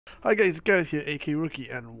Hi guys, Gareth here, AK Rookie,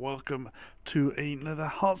 and welcome to another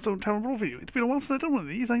Hearthstone Tavern Brawl video. It's been a while since I've done one of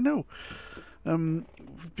these, I know.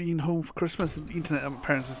 We've been home for Christmas and the internet at my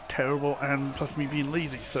parents is terrible, and plus me being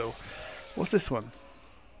lazy, so... What's this one?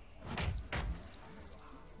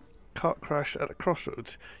 Cart crash at the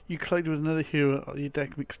Crossroads. You collide with another hero, your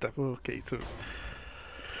deck mixed up. Okay, so it's...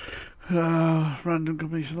 random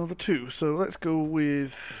combination of the two. So let's go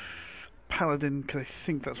with Paladin, because I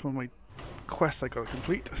think that's one of my quests I got to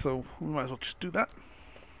complete, so we might as well just do that.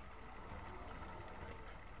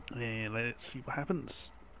 And let's see what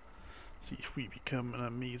happens. See if we become an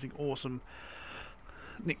amazing, awesome,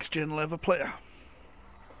 next-gen level player.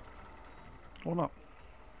 Or not.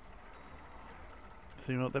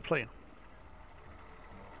 So you know what they're playing.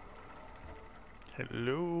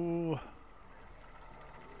 Hello.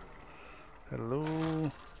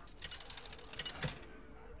 Hello.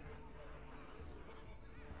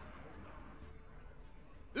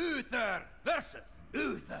 Uther versus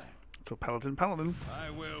Uther. So Paladin. I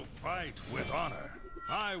will fight with honor.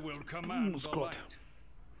 I will command the light.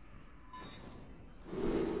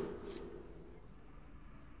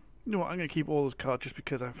 You know what, I'm going to keep all those cards just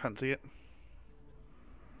because I fancy it.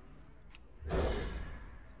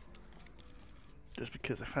 Just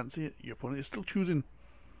because I fancy it, your opponent is still choosing.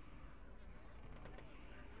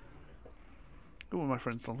 Go with my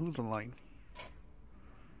friends on who's online.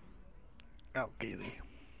 Al Gailey.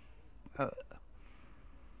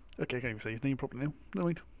 Okay, I can't even say his name properly now. No,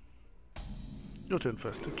 wait. Your turn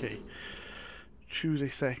first, okay. Choose a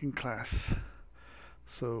second class.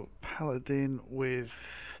 So, Paladin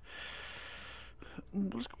with...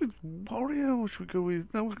 Let's go with Warrior, or should we go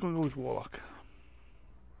with... No, we're going to go with Warlock.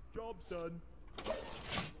 Job's done.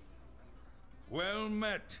 Well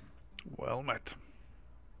met. Well met.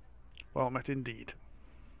 Well met indeed.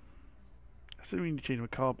 I still need to change my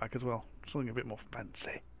card back as well. Something a bit more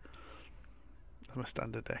fancy. That's my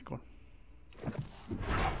standard deck one.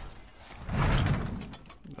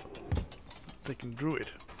 No. Taking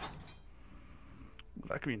Druid.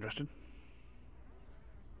 That could be interesting.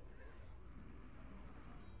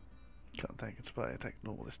 Can't attack, inspire, attack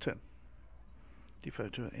normal this turn.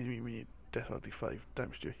 D5 to an enemy immediate death or D5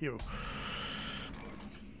 damage to your hero.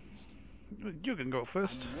 You can go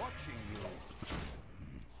first. I'm watching you.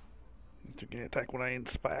 To get attack when I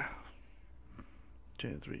inspire.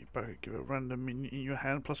 Turn 3, give a random minion in your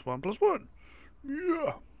hand +1/+1.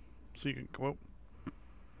 Yeah! So you can go out.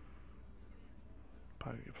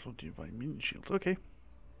 Power give +1 to divine minion shields. Okay.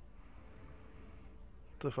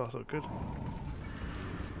 So far so good.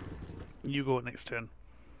 You go next turn.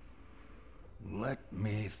 Let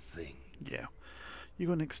me think. Yeah. You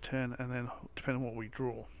go next turn and then depending on what we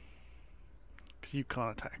draw. Because you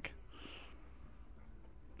can't attack.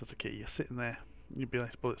 That's okay, you're sitting there. You'd be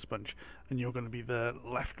like a bullet sponge, and you're going to be the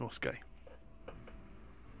leftmost guy.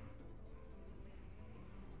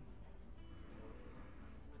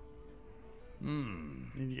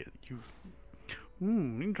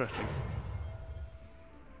 Interesting.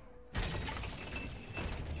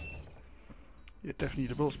 You definitely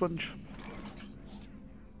need a bullet sponge.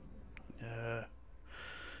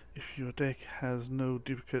 If your deck has no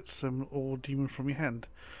duplicates, summon all demon from your hand.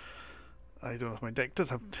 I don't know if my deck does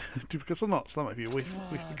have duplicates or not, so that might be a wasted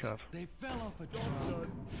card. They fell off a job.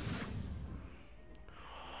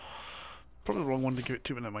 Probably the wrong one to give it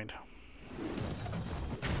to, but never mind.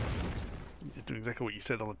 You're doing exactly what you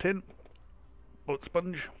said on the tin. Bullet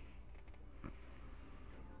sponge.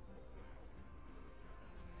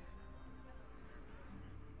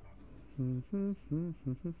 What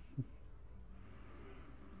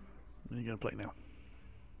are you going to play now?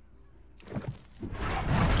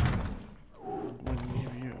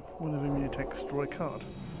 Whenever you attack, destroy a card.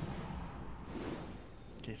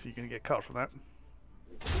 Okay, so you're going to get a card from that.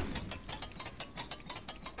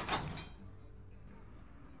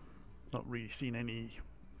 Not really seen any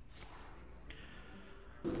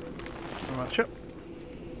matchup.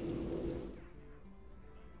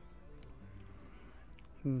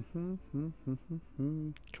 Come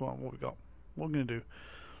on, what we got? What are we going to do?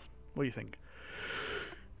 What do you think?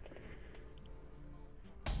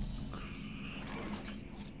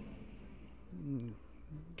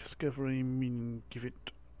 Discovery, meaning give it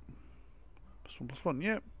 +1/+1.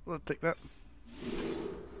 Yeah, let's take that.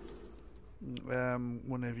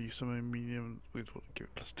 Whenever you summon a medium, with give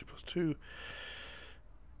it +2/+2.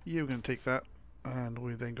 You're going to take that, and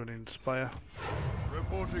we're then going to inspire.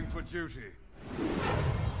 Reporting for duty.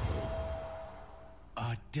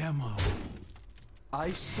 A demo.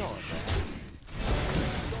 I saw that.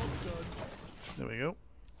 There we go.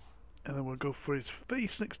 And then we'll go for his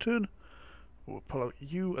face next turn. We'll pull out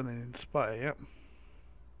you and then inspire, yep.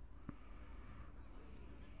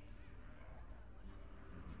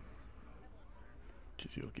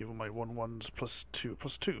 Because you'll give all my 1/1s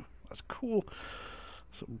 +2/+2. That's cool.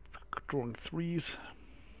 So I'm drawing 3s.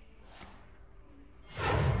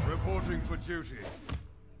 Reporting for duty.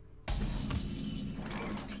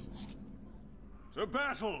 To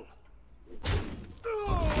battle!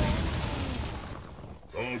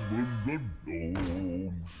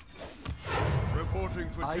 Reporting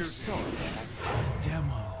for duty. I saw that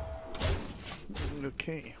demo.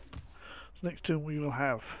 Okay. So next turn we will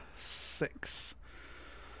have 6.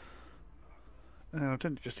 And I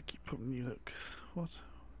tend just to keep putting you look. What?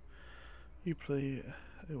 You play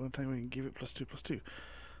at one time we can give it +2/+2.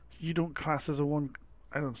 You don't class as a 1.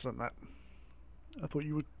 I don't understand that. I thought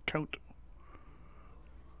you would count.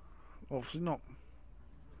 Obviously not.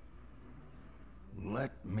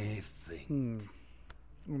 Let me think.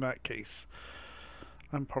 In that case,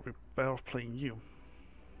 I'm probably better off playing you.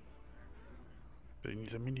 But he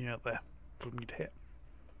needs a minion out there for me to hit.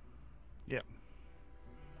 Yeah.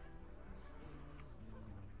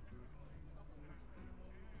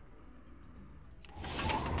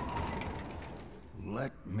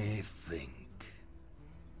 Let me think.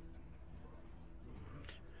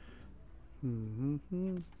 Come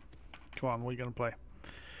on, what are you going to play?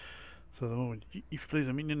 So the moment if you play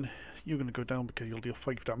a minion, you're going to go down because you'll deal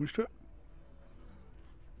 5 damage to it.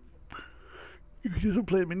 You can just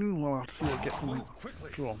play a minion, we'll have to see what I get from the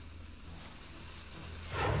draw.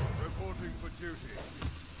 Reporting for duty.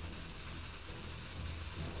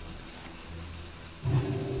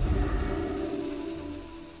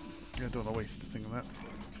 I don't want to waste a thing on that.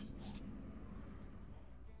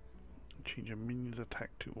 Change a minion's attack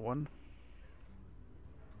to 1.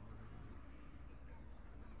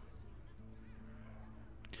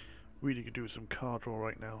 Really could do with some card draw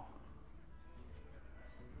right now.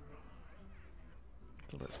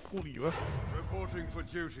 So let's pull you up. Reporting for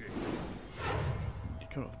duty. You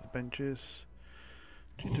come off the benches.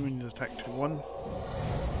 Change the minion's attack to 1.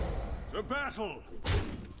 To battle!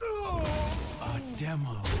 A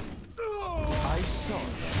demo. I saw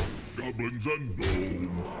that. Goblins and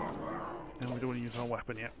gnomes. And we don't want to use our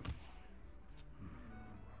weapon yet.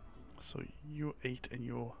 So you're 8 and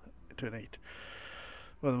you're turn 8.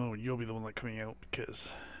 Well, at the moment you'll be the one that's coming out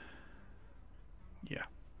because, yeah,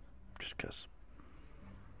 just because.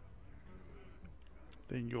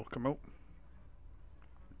 Then you'll come out.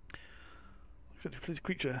 Except if you play a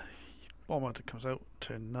creature, bomb hunter comes out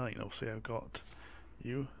turn 9. Obviously, I've got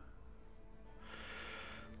you.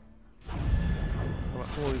 Well,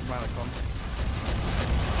 that's all his mana con.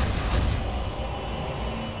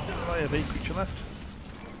 I have a creature left.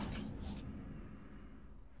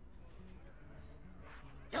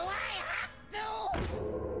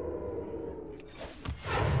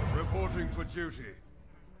 Reporting for duty.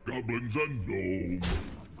 Goblins and gnomes.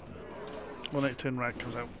 Well, next turn Rag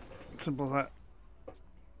comes out. Simple as that.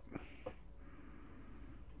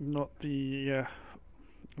 Not the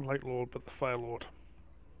Light Lord, but the Fire Lord.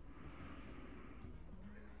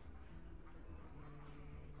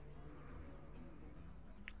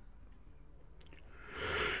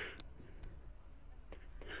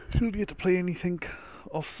 Should we get to play anything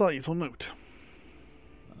off size or note?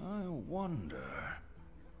 I wonder.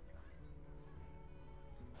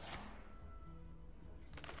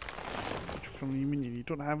 Friendly minion. You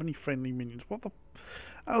don't have any friendly minions. What the?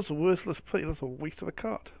 That was a worthless play. That's a waste of a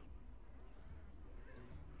card.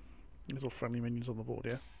 There's all friendly minions on the board,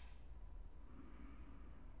 yeah?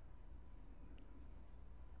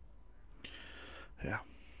 Yeah.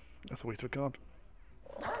 That's a waste of a card.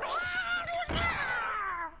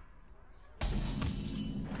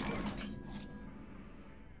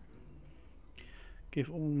 Give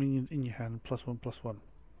all minions in your hand +1/+1.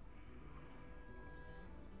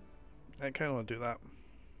 I kind of want to do that.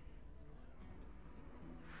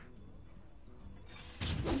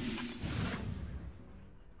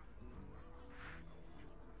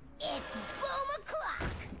 It's boom o'clock.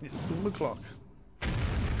 It's boom o'clock.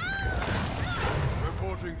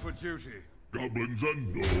 Reporting for duty. Goblins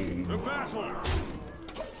and gnomes. To battle!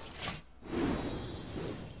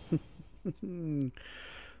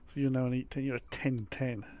 So you're now an 8-10, you're a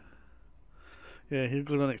 10-10. Yeah, he'll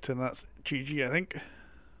go to the next turn, that's GG I think.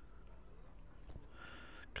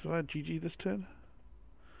 Could I have GG this turn?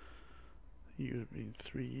 You would have been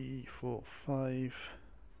 3, 4, 5.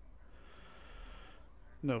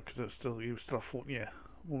 No, because it's still you still have 4. Yeah,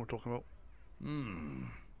 what we're talking about.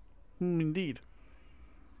 Indeed.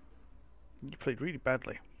 You played really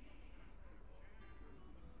badly.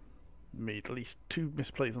 Made at least 2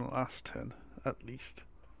 misplays on the last turn, at least.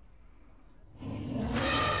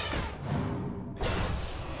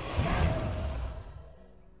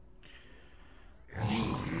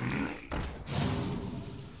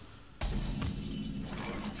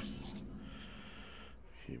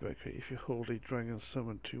 Okay, if you hold a dragon,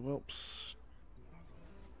 summon 2 whelps.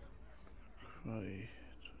 Right.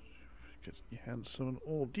 Get in your hand, summon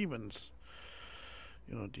all demons.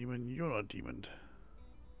 You're not a demon, you're not a demon.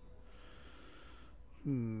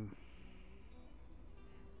 You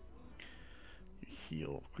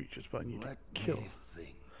heal creatures, but I need to kill.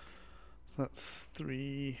 So that's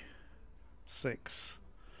 3, 6.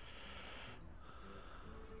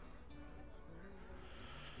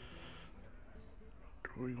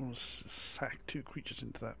 Or you want to sack 2 creatures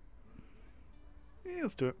into that? Yeah,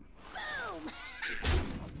 let's do it.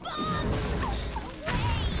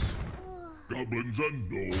 Goblins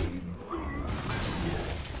and gnomes.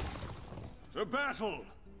 To battle!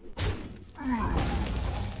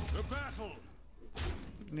 To battle!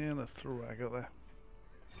 Yeah, let's throw Rag out there.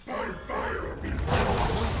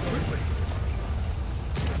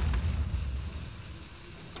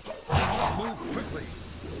 Move quickly!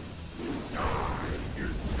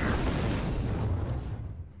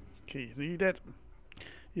 Okay, so you dead.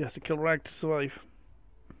 He has to kill Rag to survive.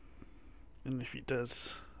 And if he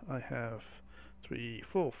does, I have 3,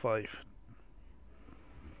 4, 5.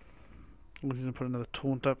 I'm going to put another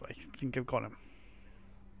taunt up. I think I've got him.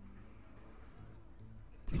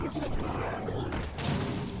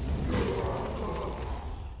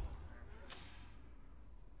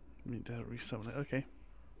 Need to resummon it. Okay.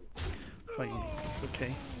 Fine.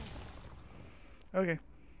 Okay. Okay.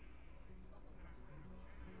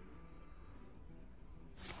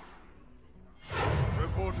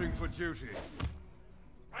 Reporting for duty.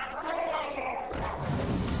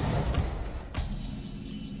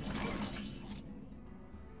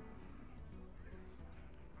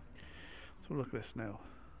 So look at this now.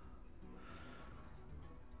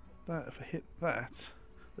 That if I hit that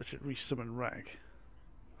should resummon Rag.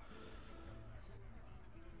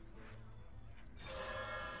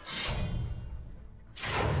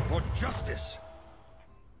 For justice!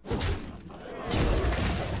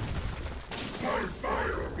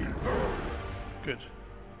 Good.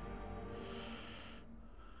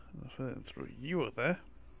 If I didn't throw you out there.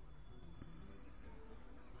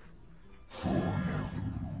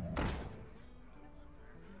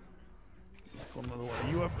 Got another one of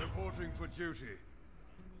you up. Reporting for duty.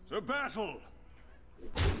 To battle!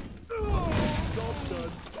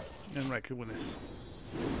 And Rag could win this.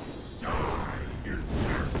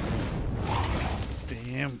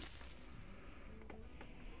 Damn.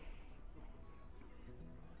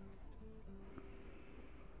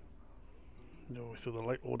 No, we throw the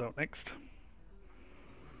Light Lord out next.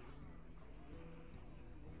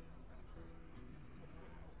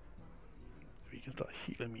 He can start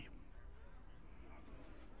healing me.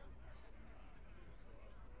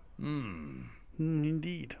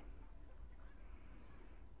 Indeed.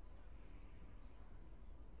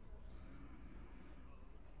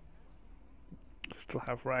 Still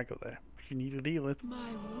have Rag out there. You need to deal with. My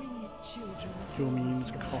winged children. Your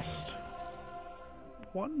minions cost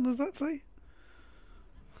 1, does that say?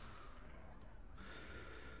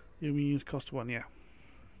 Your minions cost 1, yeah.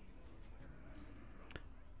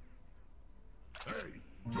 Hey,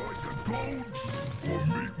 join the goats or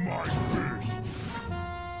meet my fist.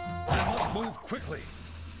 Must move quickly!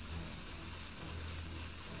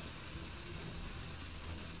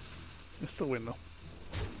 I still win though.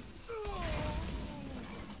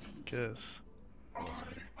 Because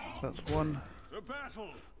that's 1, To battle!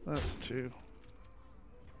 that's 2,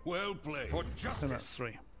 Well played. For and justice! that's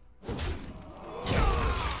 3.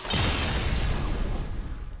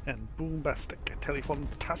 And boombastic,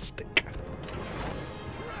 telephontastic.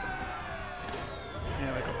 And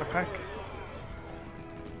I got my pack.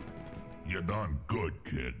 You done good,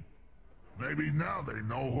 kid. Maybe now they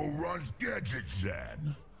know who runs Gadget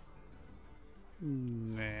Zen.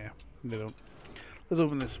 Nah, they don't. Let's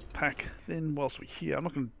open this pack. Then, whilst we're here, I'm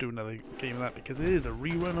not going to do another game of that because it is a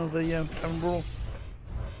rerun of the Tavern Brawl.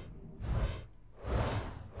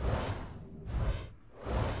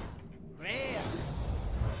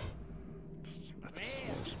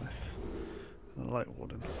 Smith and a Light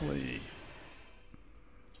Warden.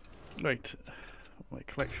 Right, my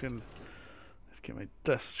collection. Let's get my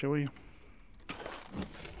dust, shall we?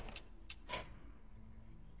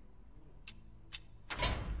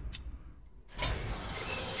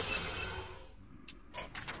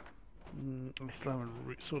 I still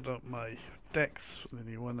haven't sorted out my decks for the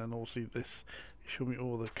new one, and also this showed me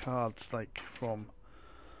all the cards like from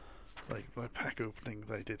like my pack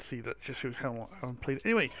openings I did. See, that just shows how long I haven't played.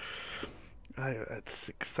 Anyway, I had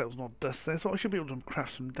 6,000 odd dust there, so I should be able to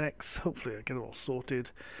craft some decks. Hopefully I get it all sorted.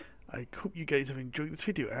 I hope you guys have enjoyed this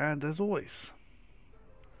video, and as always,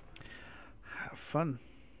 have fun.